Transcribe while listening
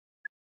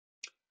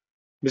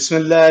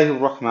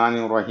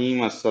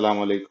Bismillahirrahmanirrahim.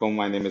 Assalamu alaikum.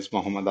 My name is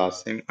Muhammad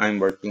Asim. I'm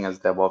working as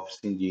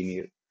DevOps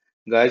engineer.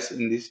 Guys,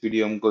 in this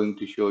video, I'm going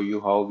to show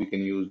you how we can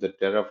use the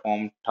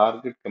Terraform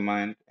Target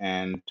Command,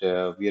 and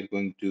we are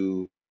going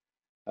to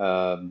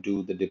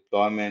do the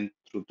deployment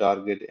through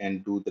Target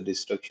and do the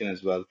destruction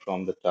as well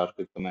from the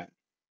Target Command.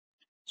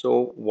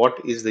 So,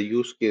 what is the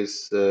use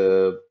case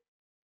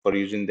for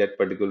using that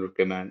particular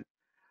command?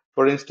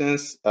 For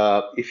instance,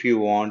 if you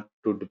want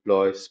to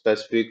deploy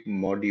specific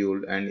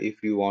module and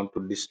if you want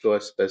to destroy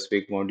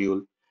specific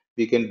module,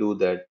 we can do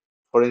that.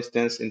 For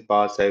instance, in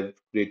past, I've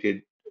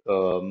created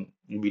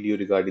video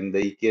regarding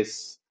the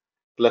EKS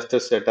cluster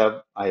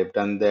setup. I have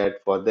done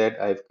that. For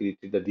that, I've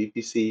created the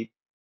VPC.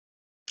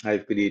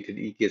 I've created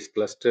EKS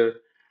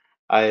cluster.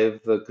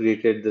 I've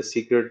created the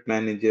secret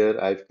manager.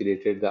 I've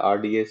created the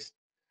RDS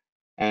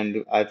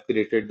and I've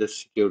created the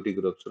security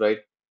groups, right?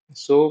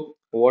 So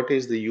what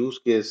is the use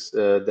case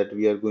that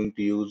we are going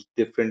to use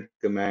different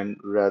command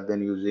rather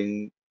than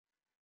using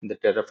the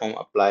Terraform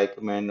apply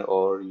command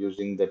or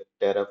using the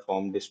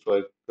Terraform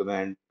destroy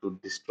command to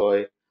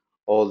destroy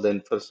all the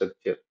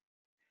infrastructure?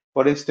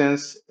 For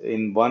instance,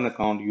 in one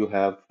account you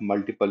have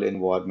multiple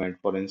environment.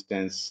 For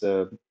instance,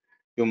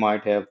 you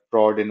might have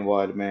prod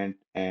environment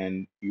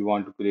and you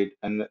want to create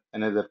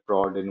another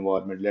prod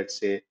environment, let's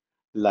say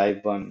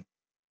live one.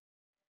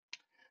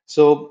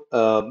 So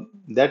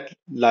that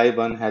live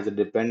one has a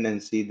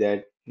dependency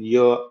that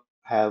you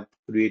have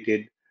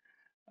created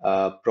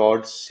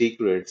prod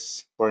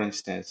secrets. For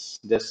instance,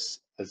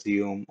 just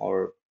assume,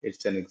 or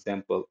it's an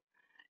example,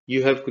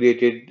 you have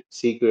created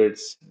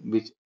secrets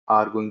which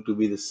are going to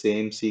be the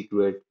same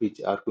secret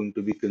which are going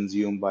to be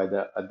consumed by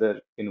the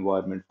other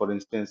environment. For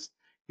instance,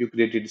 you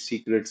created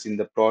secrets in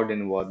the prod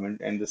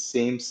environment and the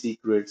same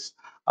secrets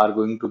are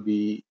going to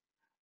be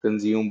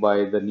consumed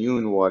by the new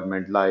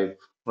environment live,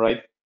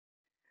 right?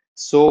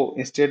 So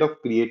instead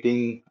of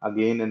creating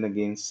again and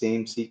again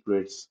same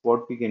secrets,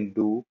 what we can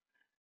do,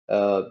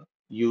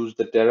 use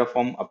the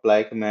Terraform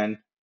apply command.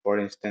 For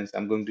instance,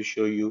 I'm going to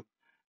show you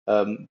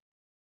um,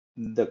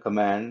 the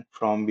command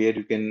from where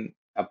you can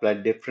apply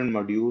different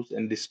modules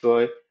and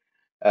destroy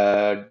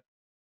uh,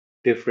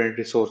 different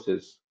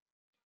resources.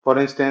 For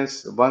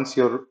instance, once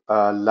your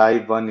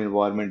live one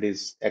environment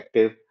is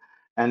active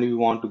and you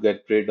want to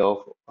get rid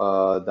of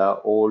the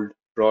old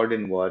prod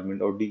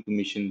environment or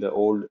decommission the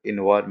old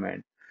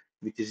environment,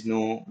 which is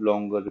no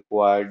longer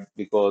required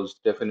because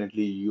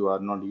definitely you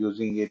are not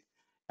using it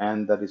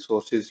and the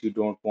resources you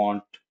don't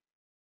want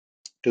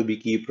to be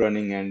keep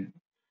running, and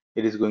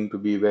it is going to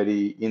be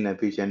very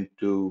inefficient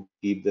to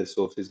keep the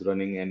resources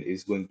running and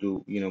is going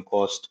to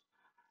cost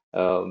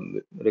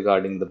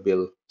regarding the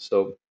bill.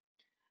 So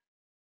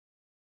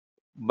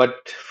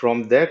but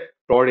from that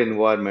prod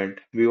environment,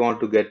 we want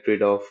to get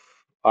rid of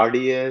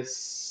RDS,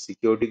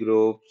 security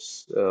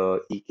groups,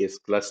 EKS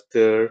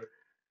cluster,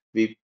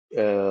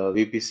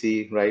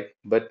 VPC, right?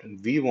 But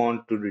we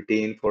want to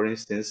retain, for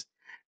instance,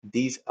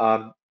 these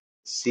are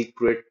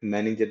secret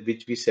manager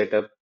which we set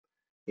up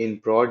in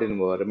prod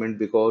environment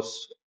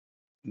because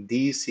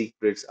these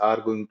secrets are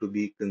going to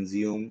be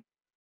consumed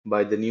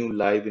by the new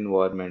live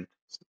environment,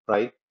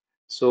 right?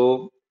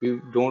 So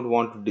we don't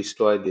want to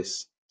destroy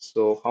this.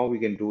 So how we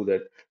can do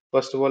that?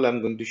 First of all,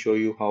 I'm going to show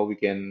you how we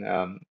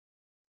can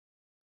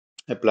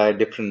apply a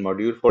different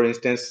module. For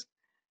instance,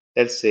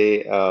 let's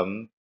say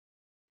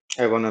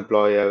I want to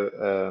apply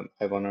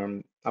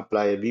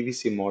a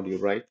VVC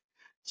module, right?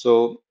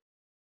 So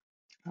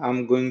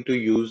I'm going to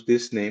use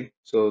this name.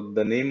 So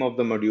the name of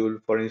the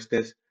module, for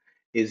instance,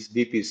 is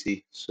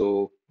VPC.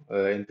 So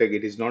in fact,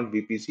 it is not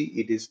VPC,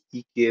 it is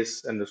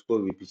EKS underscore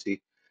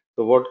VPC.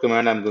 So what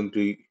command I'm going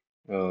to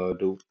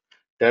do?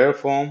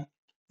 Terraform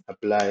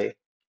apply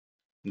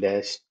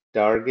dash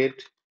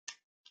target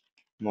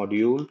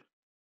module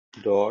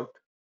dot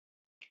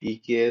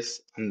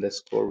EKS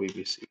underscore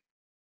VPC,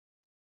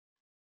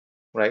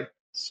 right?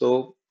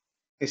 So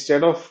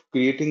instead of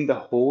creating the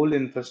whole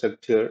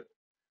infrastructure,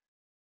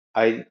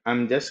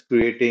 I'm just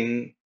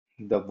creating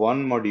the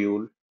one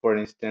module. For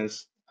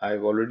instance,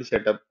 I've already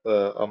set up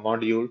a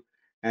module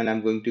and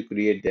I'm going to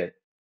create that.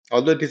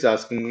 Although it is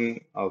asking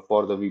me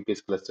for the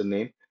VPS cluster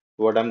name,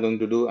 what I'm going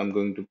to do, I'm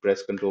going to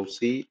press Control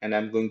C and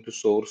I'm going to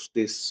source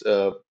this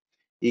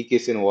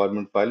EKS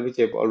environment file, which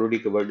I've already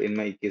covered in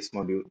my EKS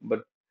module.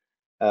 But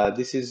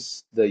this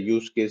is the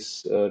use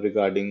case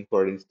regarding,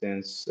 for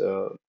instance,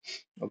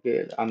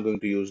 okay, I'm going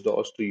to use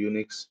DOS to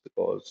Unix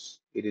because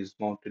it is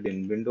mounted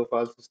in Windows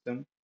file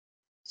system.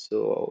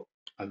 So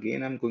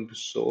again, I'm going to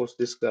source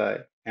this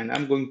guy and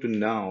I'm going to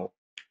now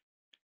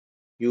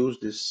use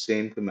this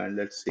same command.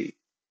 Let's see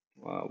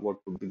what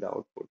would be the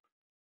output.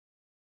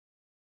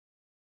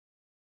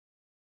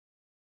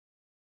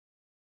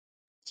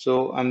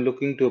 So I'm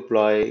looking to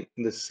apply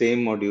the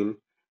same module.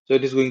 So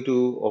it is going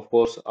to, of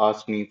course,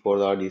 ask me for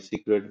the RD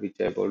secret, which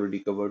I've already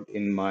covered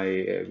in my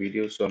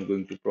video. So I'm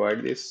going to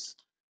provide this,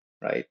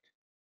 right?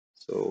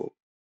 So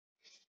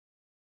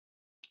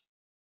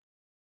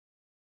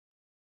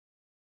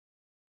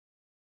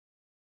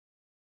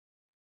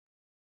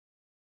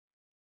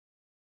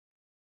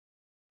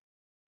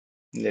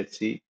Let's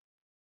see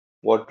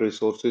what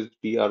resources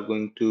we are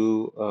going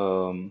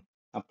to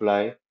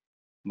apply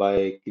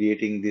by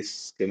creating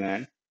this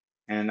command.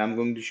 And I'm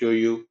going to show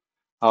you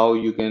how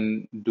you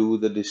can do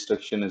the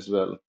destruction as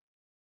well.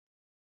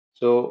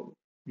 So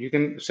you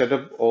can set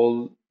up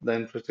all the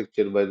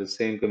infrastructure by the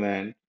same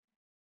command,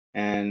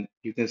 and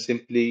you can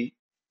simply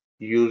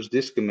use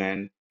this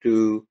command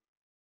to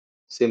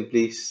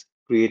simply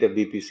create a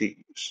VPC.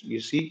 You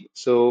see,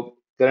 so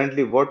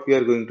currently what we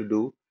are going to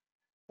do,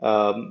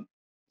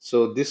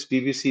 so this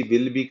VPC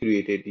will be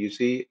created. You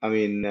see, I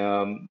mean,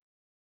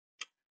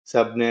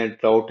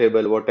 subnet,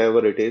 routable,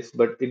 whatever it is,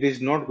 but it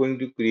is not going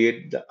to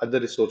create the other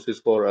resources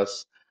for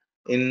us.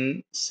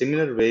 In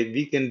similar way,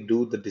 we can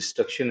do the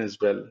destruction as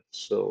well.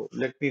 So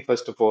let me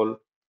first of all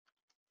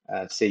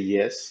say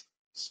yes.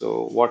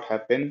 So what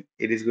happened?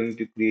 It is going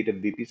to create a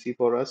VPC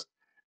for us.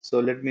 So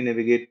let me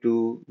navigate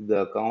to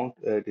the account.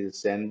 It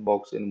is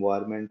sandbox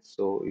environment.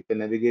 So if I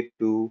navigate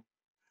to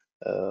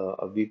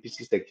a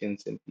VPC section,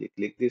 simply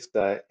click this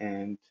guy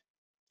and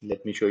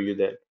let me show you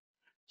that.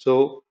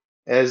 So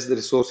as the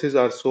resources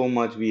are so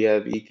much, we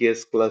have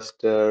EKS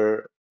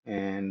cluster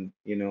and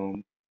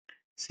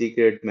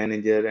secret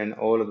manager and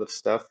all other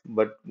stuff.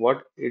 But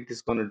what it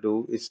is gonna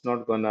do, it's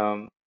not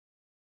gonna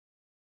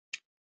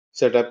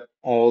set up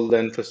all the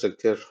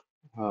infrastructure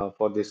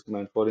for this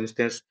command. For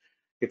instance,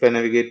 if I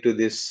navigate to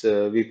this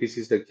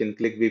VPC section,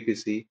 click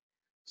VPC,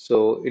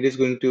 so it is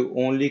going to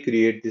only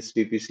create this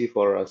VPC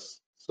for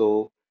us.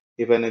 So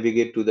if I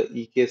navigate to the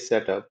EKS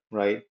setup,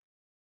 right,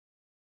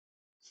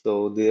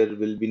 so there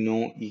will be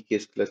no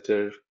EKS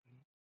cluster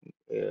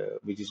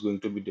which is going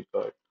to be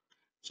deployed.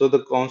 So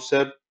the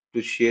concept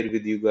to share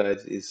with you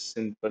guys is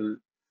simple,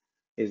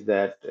 is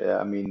that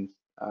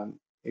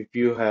if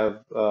you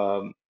have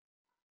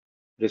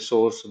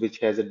resource which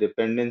has a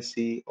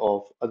dependency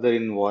of other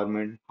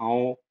environment,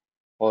 how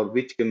or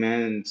which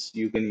commands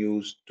you can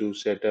use to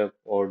set up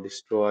or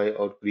destroy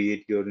or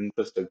create your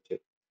infrastructure.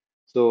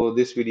 So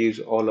this video is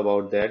all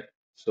about that.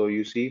 So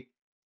you see,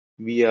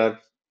 we are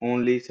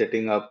only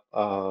setting up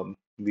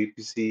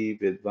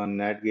VPC with one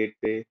NAT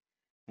gateway.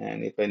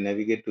 And if I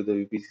navigate to the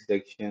VPC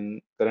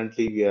section,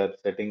 currently we are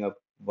setting up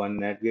one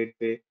NAT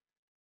gateway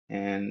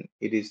and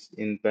it is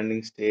in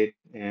pending state.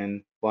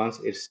 And once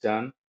it's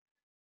done,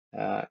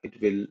 it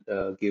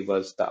will give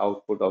us the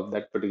output of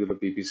that particular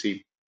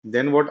PPC.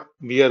 Then what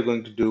we are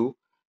going to do,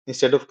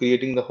 instead of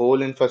creating the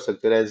whole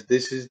infrastructure, as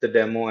this is the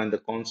demo and the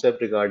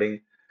concept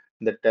regarding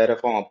the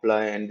Terraform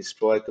apply and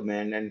destroy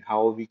command and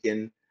how we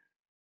can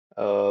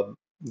uh,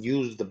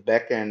 use the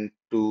backend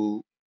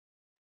to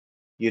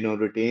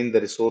retain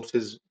the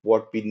resources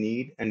what we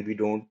need and we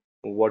don't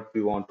what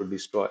we want to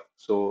destroy.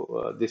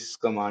 So this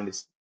command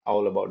is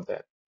all about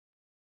that.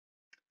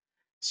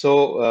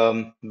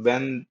 So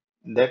when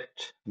that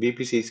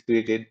VPC is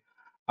created,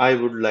 I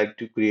would like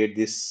to create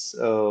this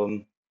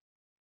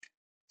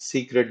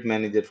secret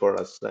manager for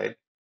us, right?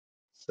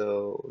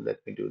 So let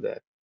me do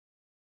that.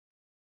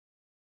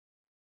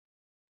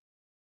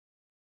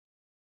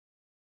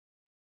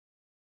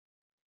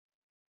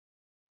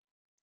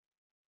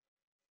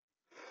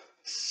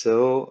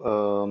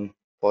 So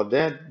for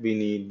that, we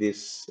need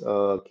this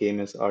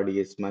KMS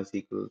RDS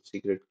MySQL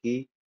secret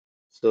key.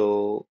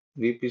 So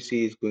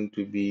VPC is going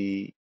to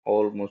be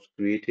almost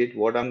created.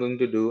 What I'm going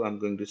to do, I'm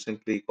going to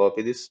simply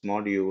copy this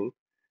module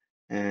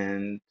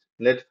and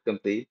let it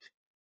complete.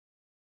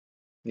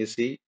 You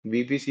see,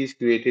 VPC is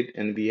created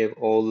and we have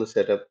all the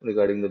setup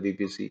regarding the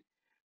VPC.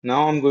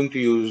 Now I'm going to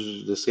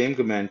use the same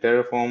command,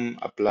 Terraform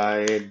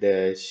apply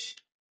dash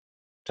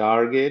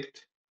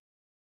target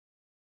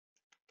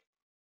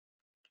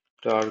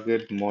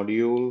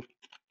module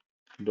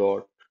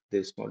dot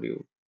this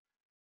module.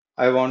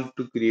 I want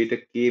to create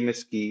a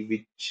KMS key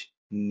which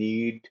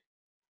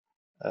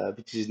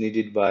is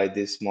needed by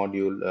this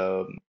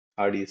module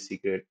RDS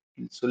secret.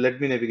 So let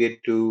me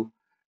navigate to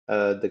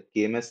the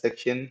KMS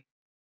section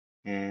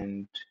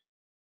and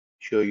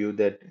show you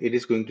that it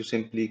is going to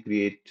simply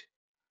create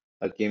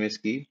a KMS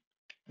key.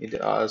 It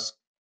asks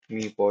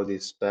me for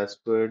this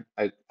password.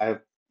 I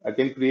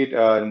can create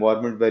an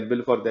environment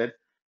variable for that,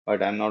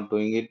 but I'm not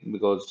doing it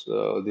because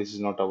this is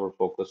not our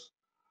focus.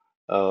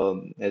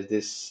 As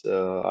this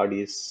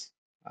RDS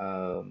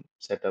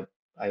setup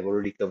I've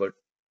already covered.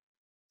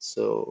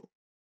 So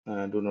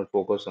do not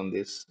focus on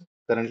this.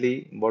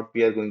 Currently, what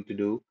we are going to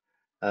do,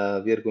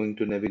 we are going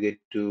to navigate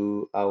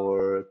to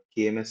our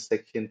KMS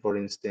section. For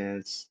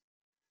instance,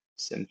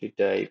 simply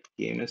type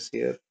KMS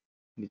here,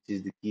 which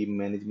is the key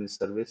management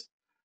service.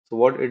 So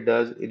what it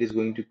does, it is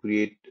going to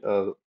create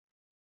a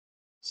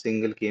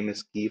single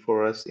KMS key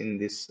for us in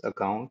this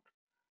account,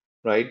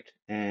 right?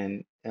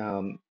 And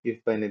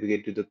if I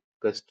navigate to the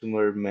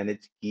customer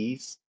manage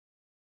keys,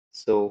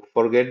 so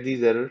forget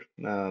these error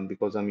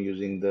because I'm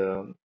using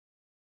the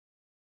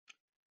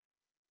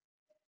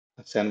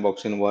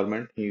sandbox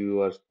environment.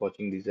 You are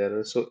watching these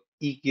errors. So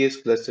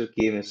EKS cluster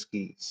KMS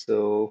key.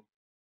 So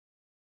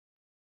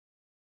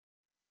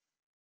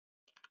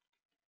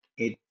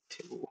it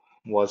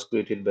was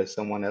created by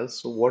someone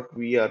else. So what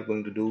we are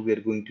going to do, we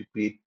are going to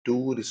create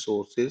two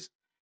resources.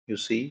 You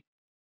see.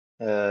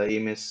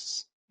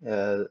 EMS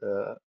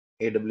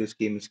AWS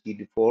KMS key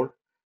default.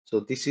 So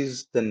this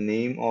is the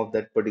name of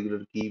that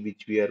particular key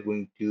which we are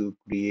going to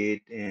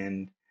create,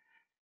 and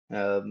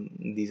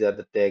these are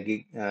the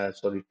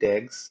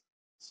tags.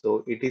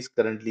 So it is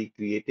currently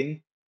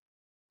creating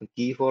a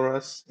key for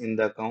us in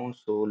the account.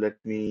 So let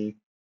me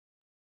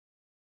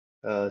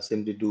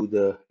simply do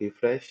the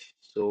refresh.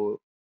 So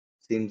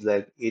seems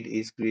like it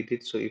is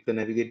created. So if I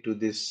navigate to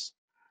this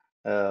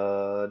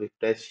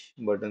refresh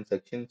button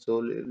section, so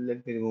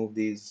let me remove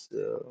these.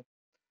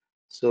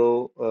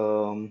 So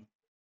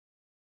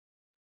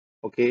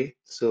okay,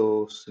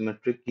 so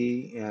symmetric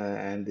key,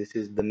 and this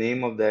is the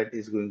name of that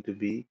is going to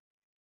be.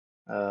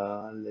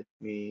 Let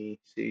me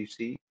see. You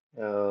see,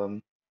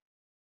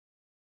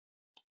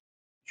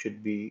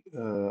 should be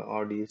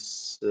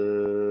RDS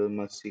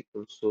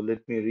MySQL. So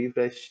let me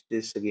refresh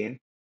this again.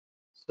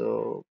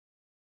 So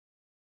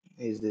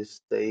is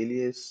this the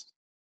alias?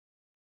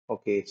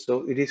 Okay,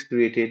 so it is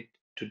created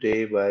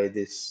today by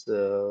this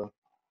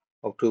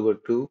October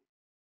 2.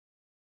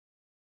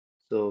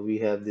 So we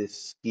have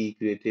this key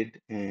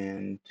created,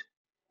 and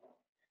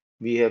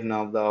we have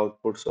now the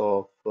outputs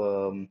of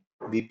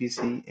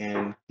BPC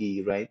and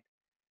key, right?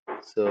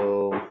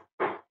 So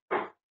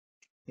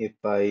if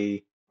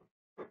I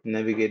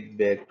navigate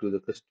back to the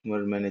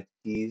customer managed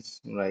keys,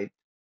 right?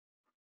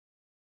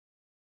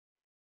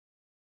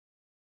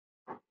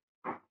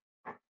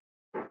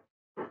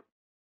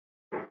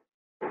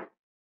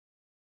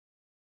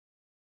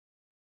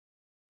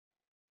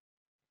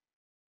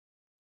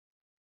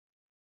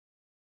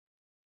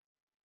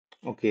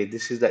 Okay,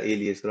 this is the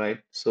alias, right?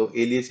 So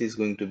alias is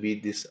going to be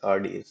this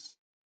RDS.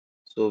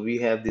 So we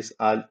have this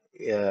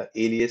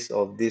alias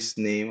of this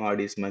name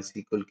RDS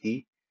MySQL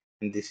key,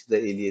 and this is the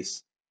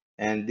alias.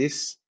 And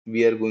this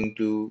we are going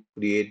to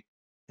create,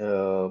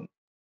 uh,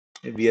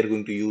 we are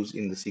going to use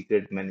in the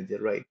secret manager,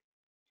 right?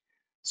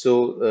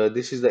 So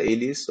this is the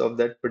alias of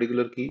that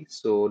particular key.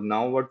 So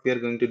now what we are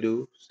going to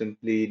do,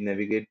 simply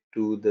navigate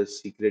to the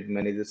secret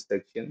manager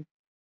section.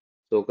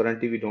 So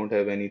currently we don't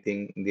have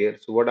anything there.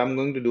 So what I'm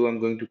going to do, I'm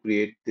going to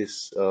create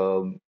this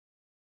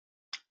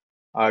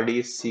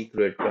RDS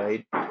secret,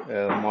 right,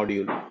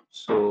 module.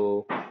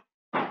 So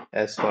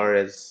as far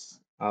as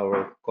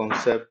our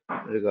concept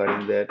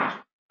regarding that.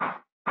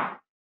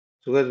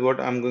 So guys,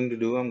 what I'm going to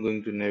do, I'm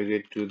going to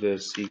navigate to the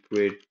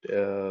secret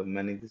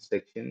manager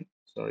section.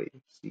 Sorry,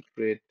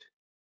 secret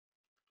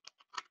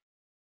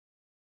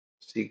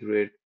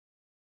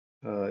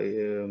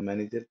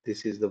manager.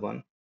 This is the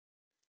one.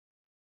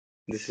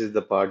 This is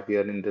the part we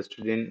are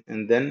interested in,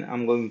 and then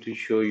I'm going to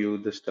show you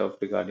the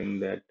stuff regarding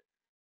that,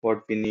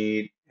 what we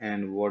need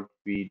and what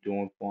we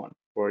don't want.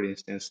 For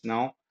instance,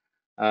 now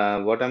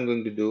what I'm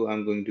going to do,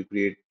 I'm going to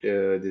create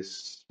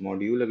this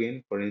module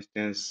again. For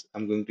instance,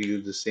 I'm going to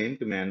use the same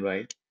command,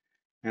 right?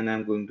 And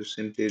I'm going to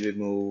simply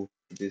remove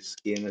this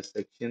KMS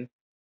section,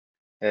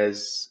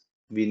 as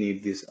we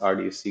need this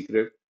RDS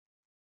secret.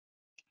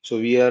 So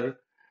we are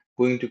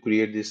going to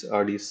create this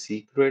RDS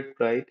secret,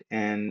 right?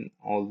 And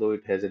although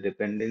it has a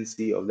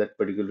dependency of that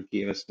particular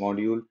KMS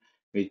module,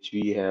 which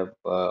we have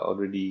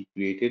already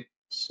created.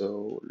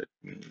 So let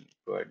me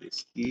provide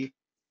this key.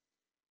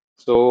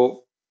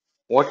 So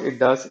what it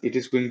does, it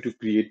is going to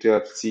create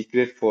a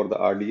secret for the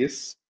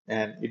RDS,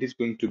 and it is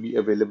going to be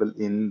available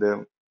in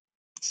the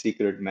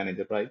secret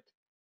manager, right?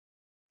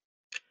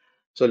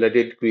 So let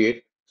it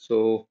create.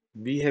 So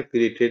we have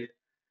created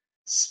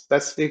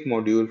specific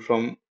module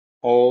from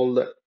all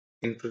the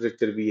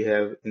infrastructure we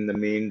have in the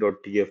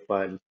main.tf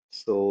file.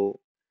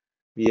 So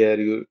we are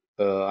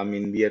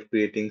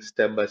creating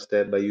step by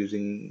step by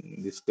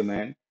using this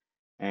command,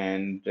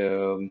 and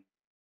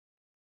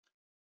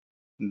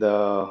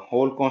the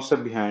whole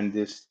concept behind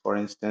this, for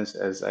instance,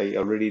 as I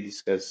already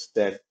discussed,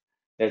 that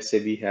let's say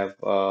we have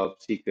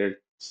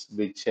secrets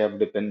which have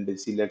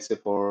dependency. Let's say,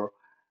 for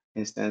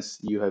instance,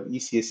 you have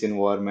ECS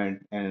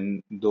environment,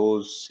 and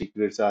those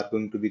secrets are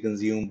going to be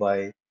consumed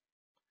by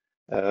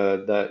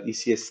the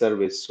ECS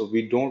service. So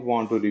we don't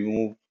want to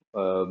remove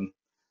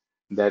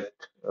that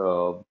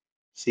uh,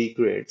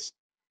 secrets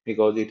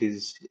because it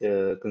is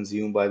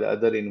consumed by the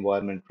other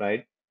environment,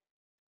 right?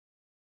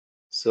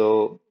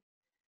 So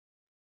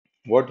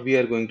what we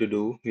are going to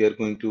do, we are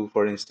going to,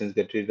 for instance,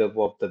 get rid of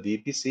the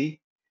VPC,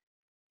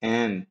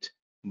 and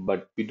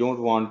but we don't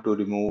want to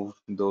remove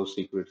those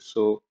secrets.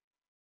 So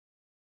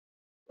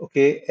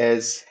okay,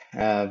 as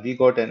we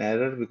got an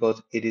error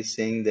because it is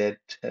saying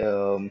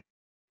that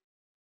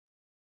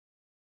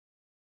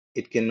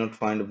it cannot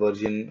find a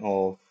version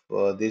of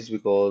this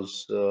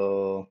because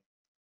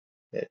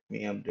let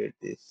me update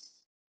this.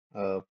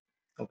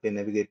 Okay,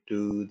 navigate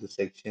to the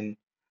section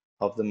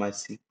of the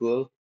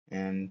MySQL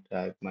and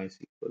type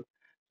MySQL.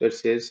 So it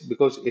says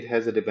because it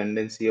has a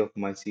dependency of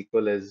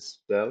MySQL as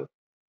well.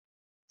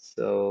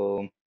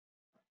 So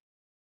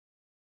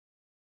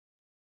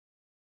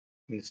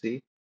you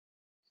see,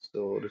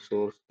 so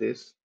resource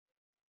this.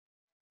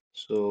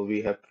 So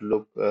we have to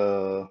look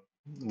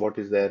what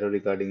is the error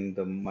regarding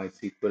the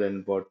MySQL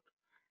and what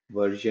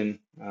version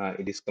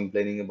it is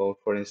complaining about.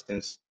 For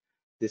instance,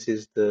 This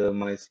is the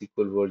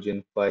MySQL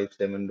version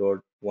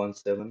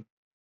 5.7.17.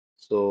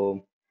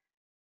 So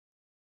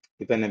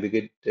if I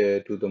navigate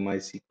to the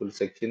MySQL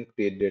section,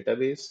 create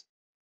database,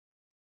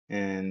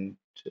 and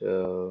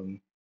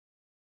um,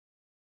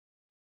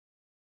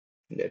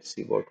 let's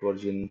see what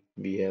version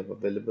we have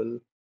available.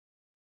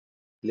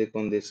 Click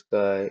on this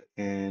guy,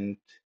 and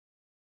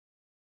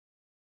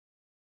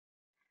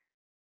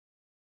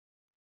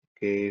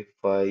okay,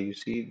 5. You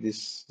see,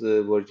 this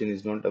version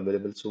is not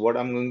available. So what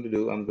I'm going to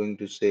do, I'm going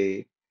to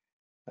say,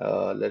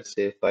 let's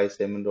say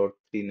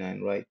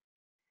 5.7.39, right?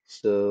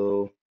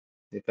 So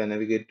if I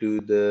navigate to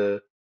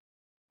the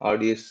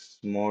RDS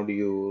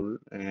module,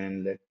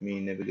 and let me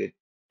navigate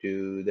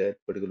to that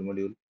particular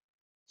module.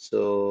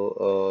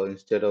 So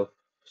instead of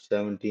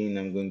 17,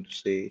 I'm going to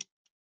say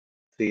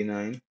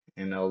 39,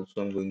 and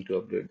also I'm going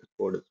to update the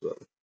code as well.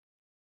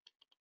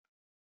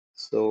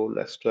 So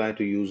let's try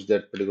to use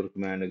that particular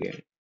command again.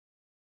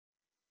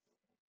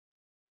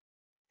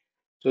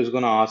 So it's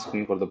going to ask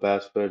me for the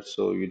password,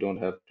 so you don't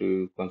have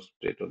to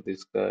concentrate on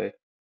this guy.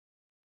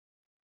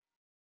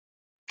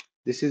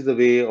 This is the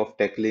way of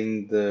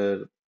tackling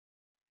the,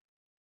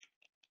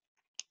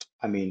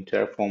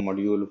 Terraform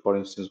module. For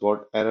instance,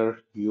 what error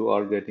you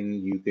are getting,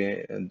 you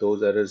can, and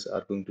those errors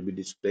are going to be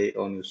displayed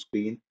on your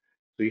screen.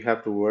 So you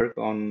have to work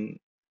on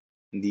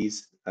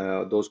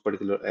those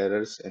particular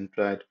errors and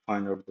try to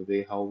find out the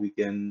way how we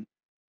can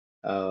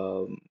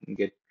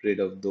get rid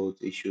of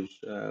those issues,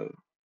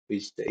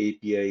 which the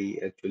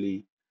API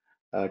actually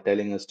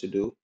telling us to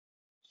do.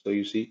 So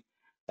you see,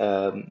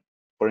 um,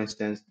 for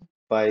instance,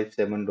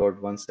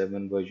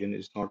 5.7.17 version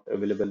is not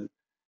available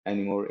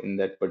anymore in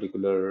that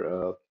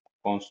particular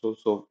console.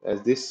 So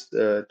as this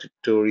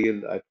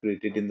tutorial I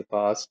created in the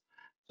past,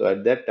 so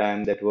at that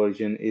time that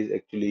version is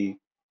actually,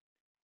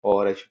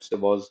 or I should say,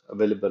 was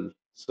available.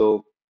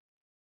 So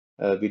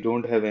we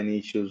don't have any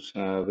issues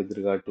with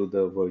regard to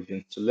the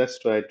version. So let's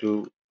try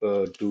to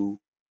do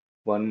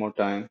one more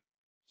time.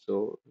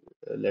 So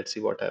let's see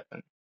what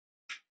happens.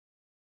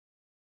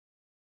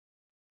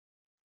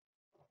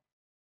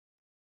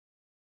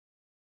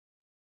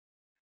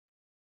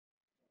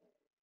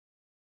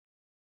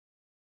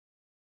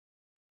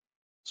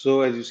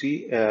 So as you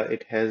see,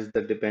 it has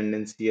the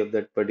dependency of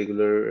that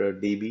particular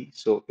DB.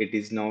 So it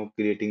is now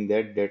creating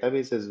that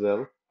database as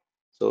well.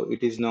 So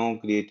it is now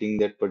creating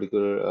that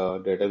particular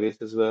database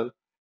as well.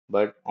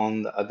 But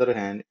on the other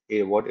hand,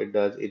 what it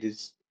does, it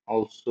is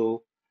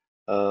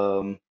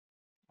um,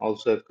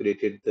 also have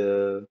created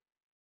the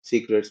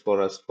secrets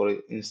for us. For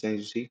instance,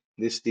 you see,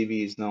 this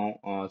DB is now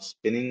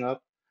spinning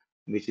up,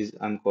 which is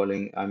I'm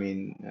calling,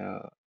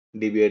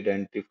 DB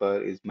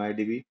identifier is my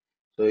DB.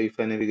 So if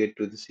I navigate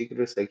to the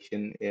secret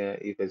section,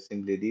 if I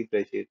simply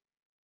refresh it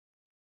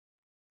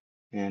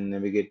and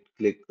navigate,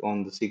 click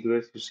on the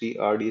secrets, you see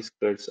RD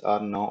secrets are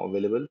now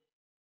available.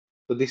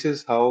 So this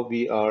is how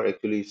we are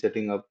actually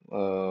setting up.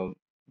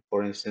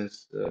 For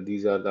instance,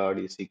 these are the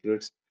RD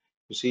secrets.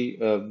 You see,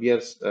 we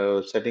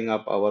are setting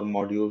up our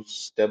modules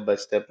step by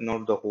step,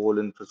 not the whole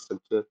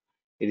infrastructure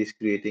it is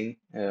creating.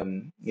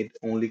 It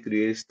only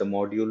creates the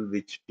module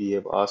which we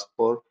have asked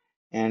for,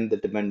 and the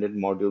dependent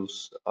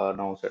modules are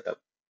now set up.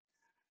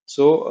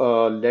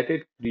 So let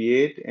it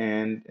create,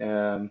 and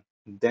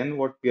then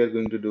what we are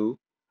going to do,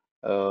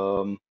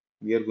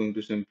 we are going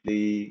to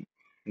simply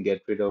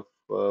get rid of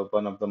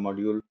one of the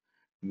module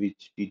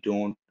which we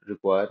don't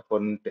require. For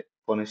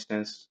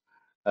instance,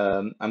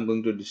 I'm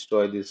going to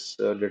destroy this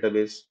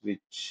database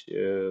which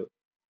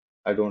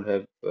I don't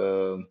have,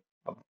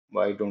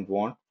 I don't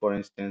want. For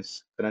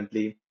instance,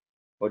 currently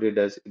what it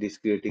does, it is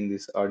creating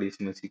this RDS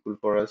MySQL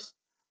for us.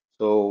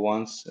 So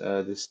once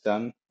this is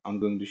done, I'm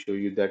going to show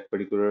you that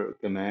particular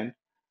command,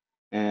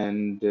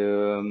 and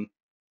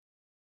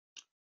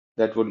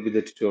that would be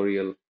the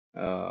tutorial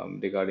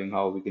regarding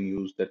how we can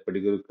use that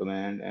particular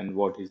command and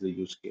what is the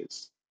use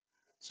case.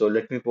 So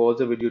let me pause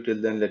the video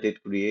till then, let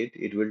it create.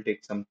 It will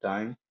take some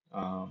time.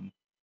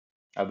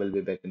 I will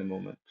be back in a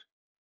moment.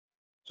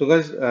 So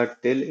guys,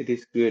 till it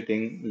is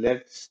creating,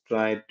 let's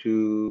try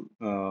to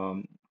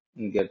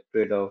get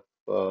rid of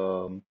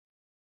one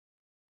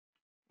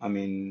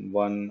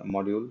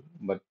module,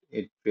 but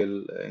it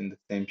will in the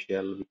same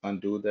shell. We can't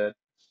do that.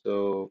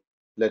 So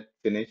let's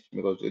finish,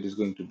 because it is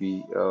going to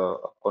be a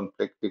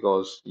conflict,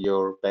 because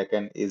your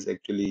backend is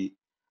actually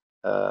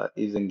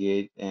is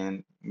engaged,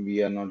 and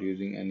we are not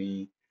using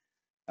any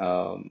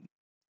um,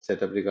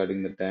 setup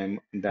regarding the time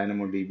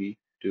DynamoDB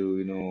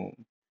to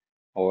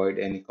avoid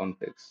any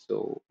conflicts.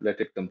 So let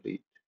it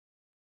complete.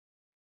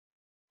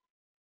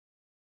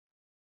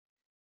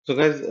 So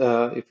guys,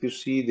 if you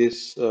see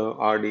this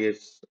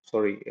RDS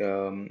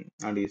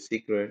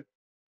secret,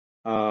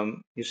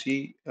 you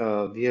see,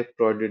 we have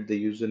provided the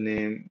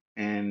username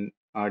and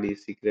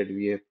RDS secret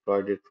we have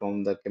provided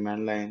from the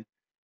command line,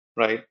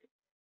 right?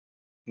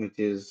 Which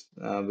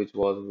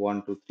was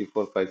 1 2 3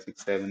 4 5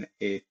 6 7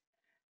 8.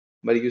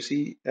 But you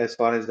see, as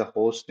far as the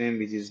host name,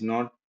 which is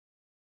not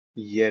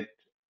yet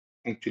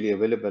actually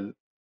available,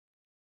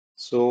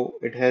 So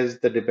it has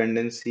the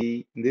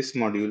dependency, this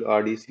module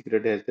RD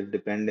secret has the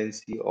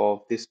dependency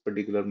of this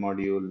particular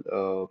module,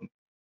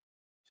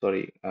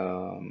 sorry,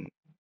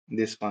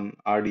 this one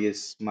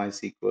RDS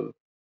MySQL.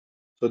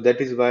 So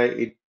that is why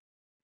it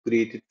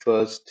created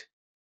first.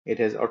 It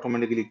has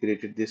automatically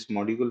created this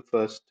module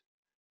first,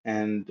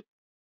 and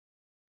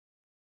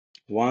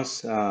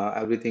once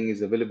everything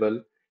is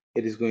available,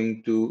 it is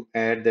going to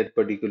add that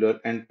particular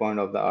endpoint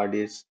of the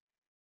RDS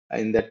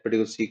in that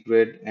particular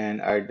secret,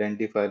 and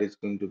identifier is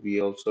going to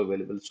be also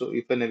available. So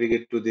if I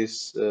navigate to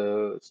this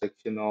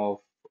section of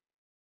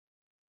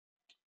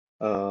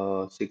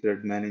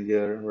secret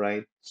manager,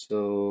 right?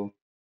 So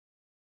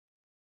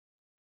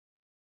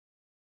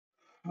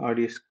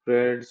RDS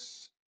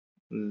squares.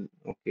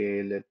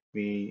 Okay, let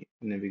me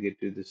navigate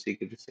to the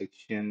secret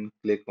section.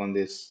 Click on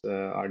this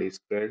RDS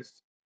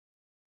squares,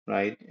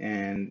 right?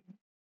 And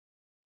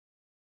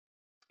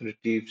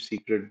retrieve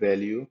secret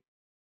value.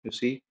 You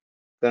see,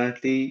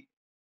 currently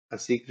a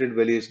secret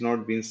value is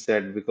not being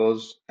set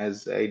because,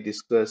 as I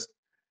discussed,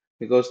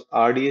 because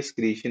RDS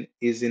creation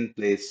is in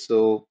place.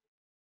 So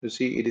you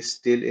see, it is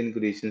still in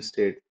creation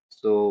state.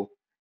 So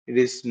it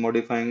is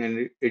modifying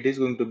and it is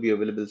going to be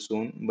available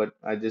soon. But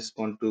I just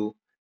want to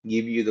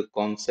give you the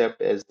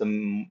concept as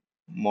the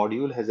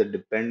module has a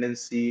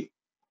dependency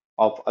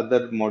of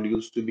other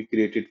modules to be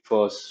created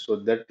first. So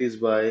that is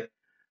why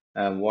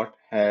what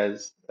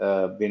has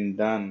been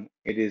done,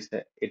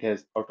 it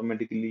has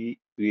automatically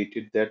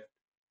created that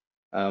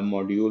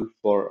module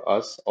for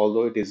us,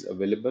 although it is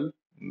available.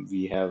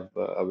 We have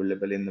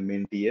available in the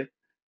main TF.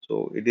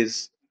 So it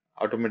is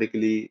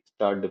automatically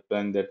start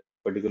deploying that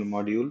particular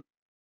module.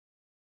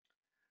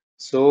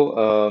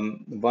 So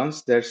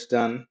once that's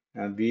done,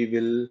 we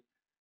will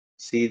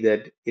see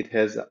that it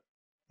has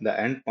the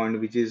endpoint, uh,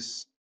 which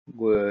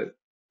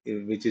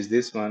is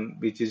this one,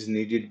 which is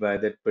needed by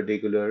that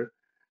particular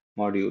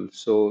module.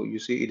 So you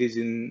see, it is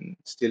in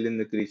still in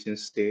the creation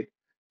state.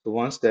 So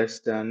once that's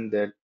done,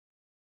 that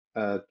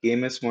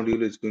KMS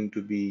module is going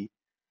to be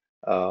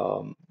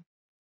um,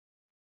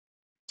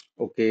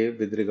 okay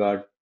with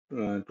regard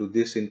to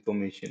this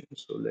information.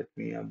 So let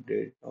me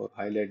update or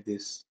highlight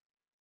this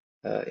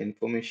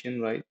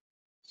information, right?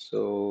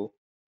 So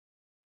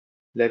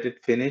let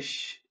it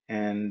finish,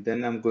 and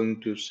then I'm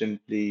going to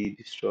simply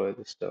destroy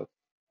the stuff.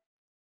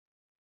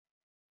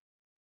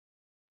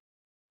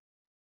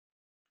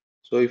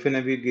 So if I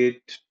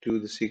navigate to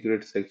the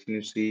secret section,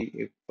 you see,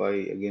 if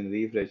I again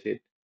refresh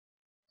it,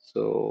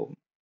 so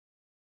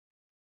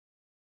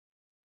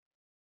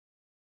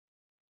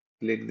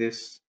click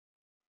this,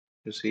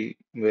 you see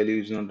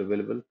value is not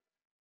available.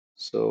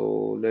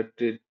 So let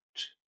it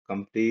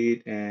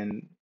complete,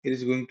 and it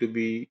is going to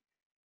be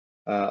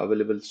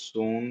available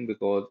soon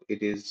because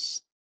it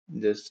is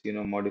just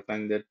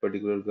modifying that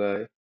particular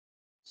guy.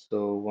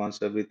 So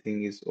once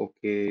everything is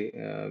okay,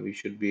 we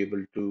should be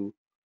able to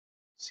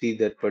see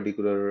that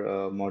particular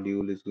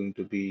module is going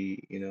to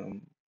be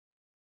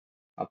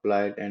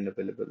applied and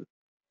available.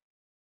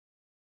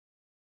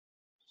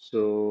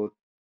 So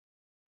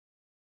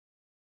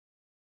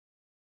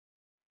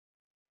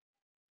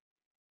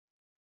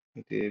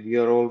okay, we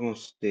are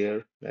almost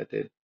there. Let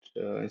it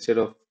instead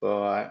of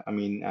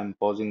I'm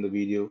pausing the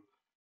video.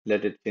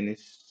 Let it finish,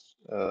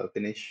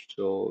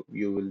 so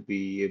you will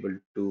be able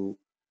to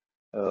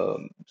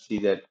see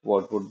that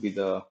what would be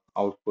the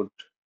output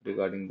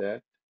regarding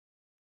that.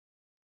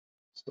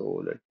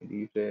 So let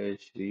me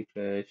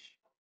refresh.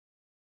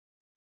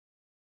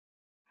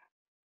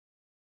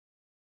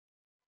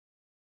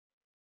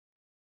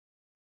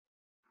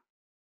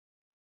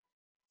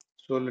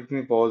 So let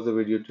me pause the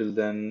video till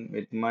then.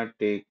 It might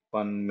take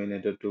 1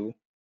 minute or two.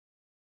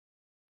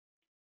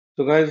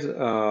 So guys,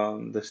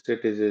 the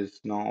status is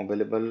now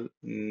available.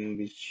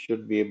 We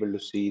should be able to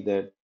see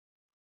that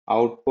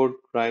output,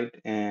 right?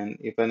 And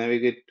if I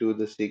navigate to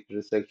the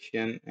secret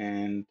section,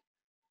 and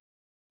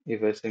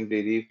if I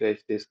simply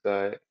refresh this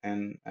guy,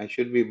 and I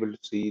should be able to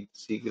see the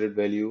secret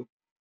value,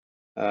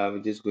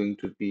 which is going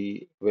to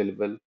be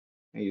available.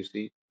 You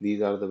see,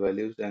 these are the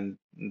values, and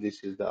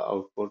this is the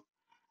output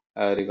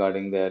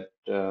regarding that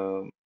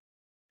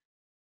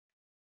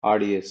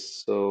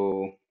RDS.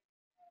 So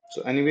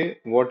anyway,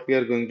 what we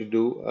are going to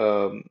do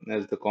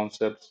as the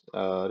concepts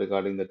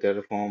regarding the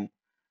Terraform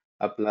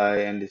apply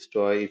and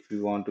destroy, if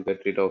you want to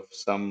get rid of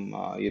some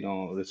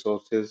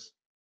resources.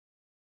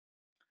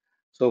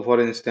 So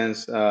for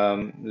instance,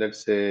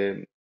 let's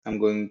say I'm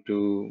going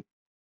to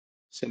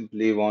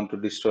simply want to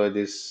destroy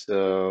this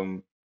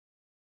RDS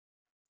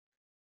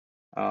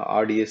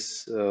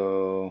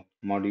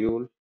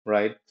module,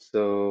 right?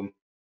 So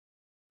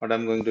what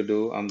I'm going to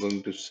do, I'm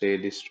going to say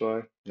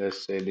destroy.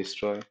 Let's say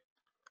destroy.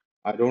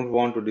 I don't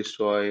want to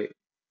destroy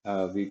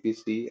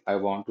VPC. I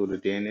want to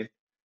retain it.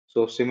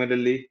 So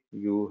similarly,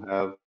 you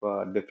have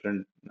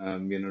different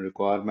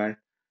requirement.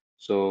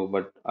 So,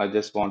 but I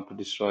just want to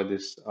destroy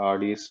this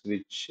RDS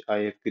which I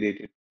have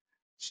created.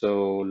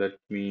 So let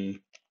me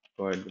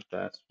provide the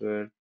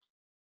password.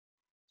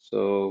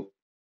 So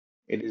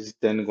it is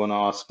then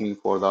gonna ask me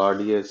for the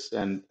RDS,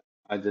 and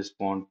I just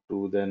want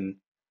to then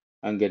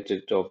and get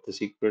rid of the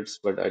secrets,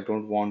 but I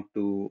don't want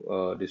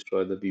to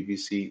destroy the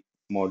VPC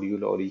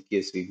module or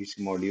EKS VPC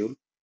module.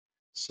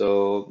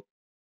 So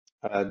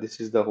this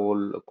is the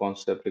whole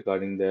concept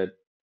regarding that,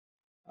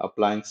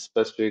 applying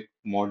specific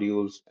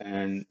modules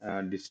and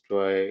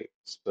destroy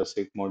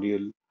specific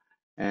module.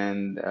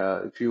 And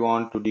if you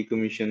want to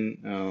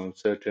decommission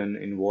certain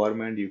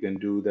environment, you can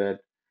do that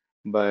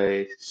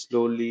by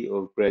slowly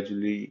or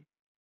gradually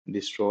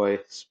destroy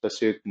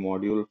specific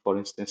module. For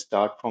instance,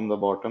 start from the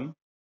bottom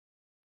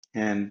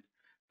and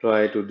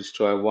try to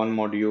destroy one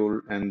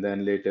module and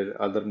then later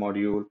other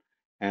module,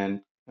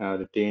 and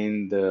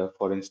retain the,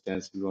 for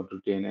instance, you want to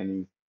retain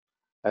any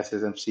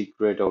SSM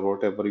secret or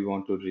whatever you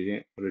want to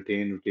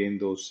retain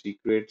those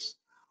secrets,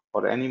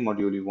 or any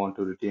module you want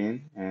to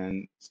retain,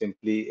 and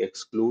simply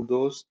exclude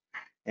those,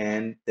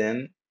 and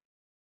then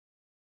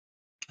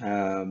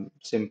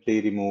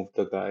simply remove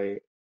the guy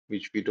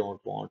which we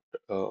don't want,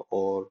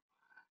 or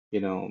you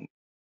know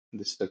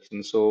this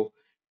section. So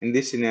in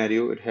this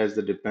scenario, it has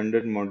the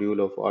dependent module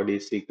of RD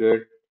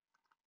secret,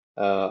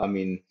 I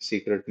mean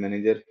secret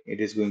manager. It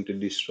is going to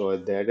destroy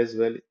that as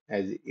well,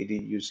 as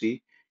you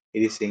see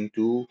it is saying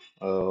to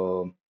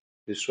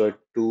destroy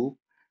two,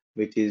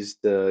 which is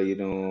the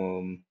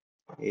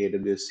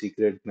AWS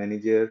secret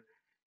manager.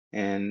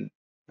 And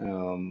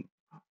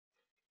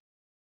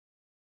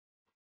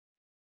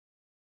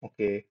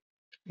okay,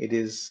 it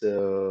is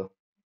doing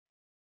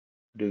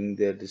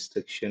the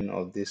destruction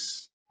of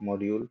this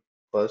module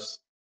first.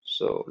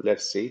 So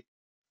let's see.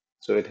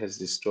 So it has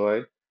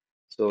destroyed.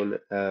 So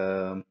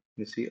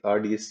you see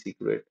RDS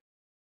secret.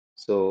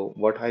 So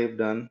what I've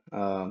done,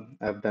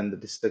 I've done the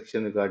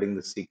destruction regarding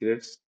the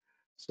secrets.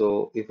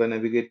 So if I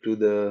navigate to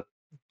the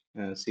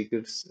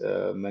secrets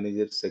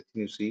manager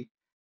section, you see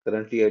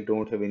currently I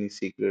don't have any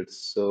secrets.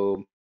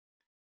 So,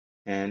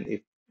 and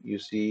if you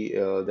see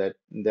that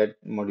that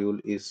module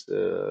is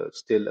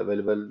still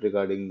available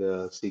regarding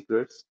the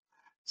secrets,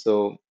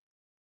 so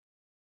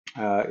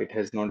it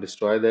has not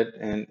destroyed that.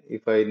 And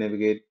if I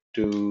navigate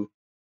to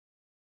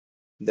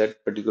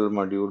that particular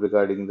module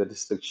regarding the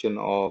destruction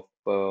of,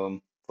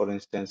 for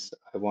instance,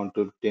 I want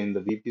to retain the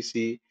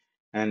VPC,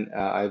 and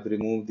I've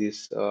removed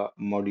this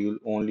module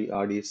only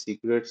RDS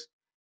secrets.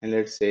 And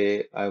let's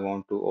say I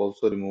want to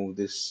also remove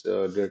this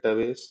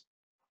database.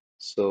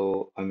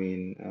 So, I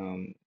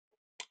mean,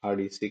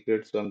 RDS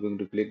secrets. So I'm going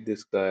to click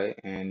this guy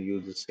and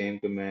use the same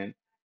command.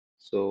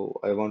 So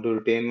I want to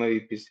retain my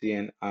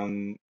VPC,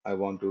 and I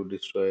want to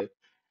destroy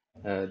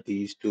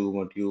these two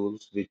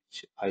modules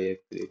which I have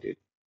created.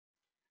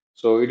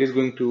 So it is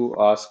going to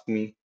ask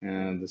me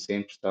the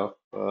same stuff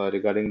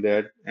regarding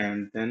that,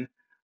 and then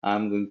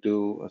I'm going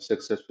to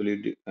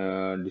successfully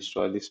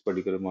destroy this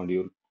particular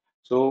module.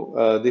 So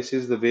this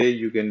is the way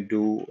you can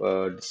do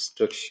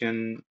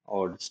destruction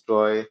or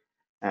destroy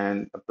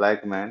and apply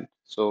command.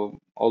 So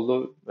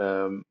although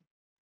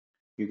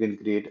you can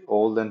create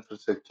all the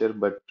infrastructure,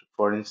 but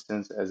for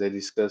instance, as I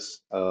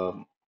discussed,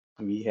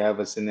 we have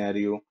a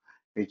scenario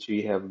which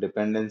we have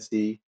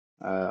dependency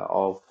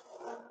of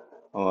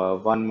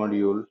one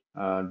module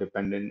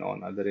dependent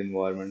on other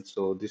environments.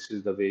 So this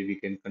is the way we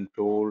can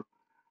control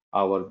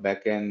our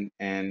backend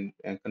and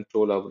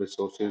control our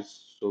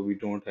resources, so we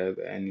don't have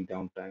any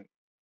downtime.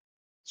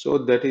 So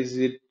that is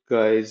it,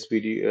 guys,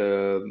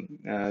 video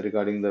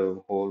regarding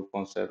the whole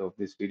concept of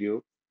this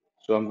video.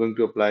 So I'm going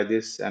to apply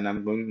this, and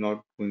I'm going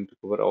not going to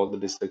cover all the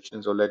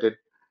restrictions, or let it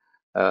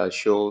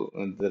show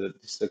the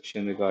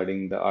restriction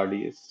regarding the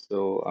RDS.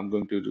 So I'm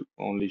going to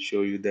only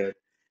show you that,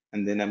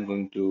 and then I'm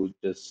going to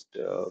just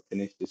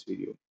finish this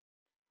video.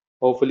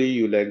 Hopefully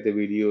you like the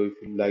video. If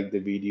you like the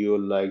video,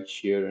 like,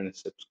 share, and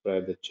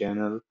subscribe the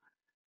channel.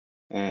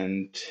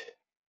 And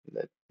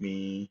let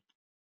me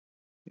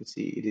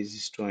see, it is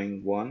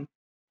destroying one.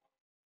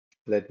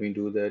 Let me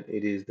do that.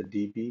 It is the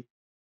DB,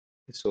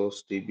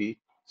 source DB.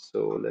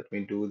 So let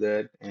me do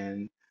that,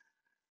 and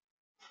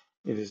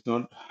it is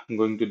not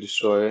going to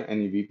destroy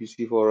any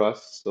VPC for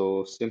us.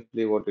 So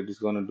simply what it is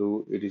going to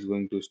do, it is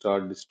going to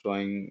start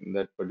destroying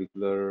that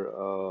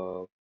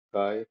particular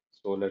guy.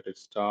 So let it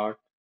start,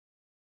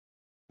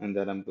 and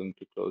then I'm going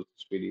to close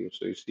this video.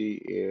 So you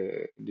see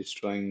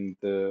destroying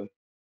the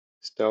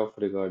stuff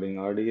regarding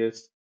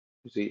RDS.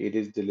 You see it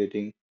is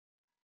deleting.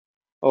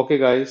 Okay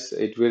guys,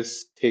 it will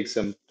take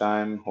some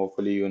time.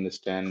 Hopefully you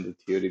understand the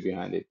theory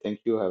behind it.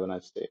 Thank you. Have a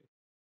nice day.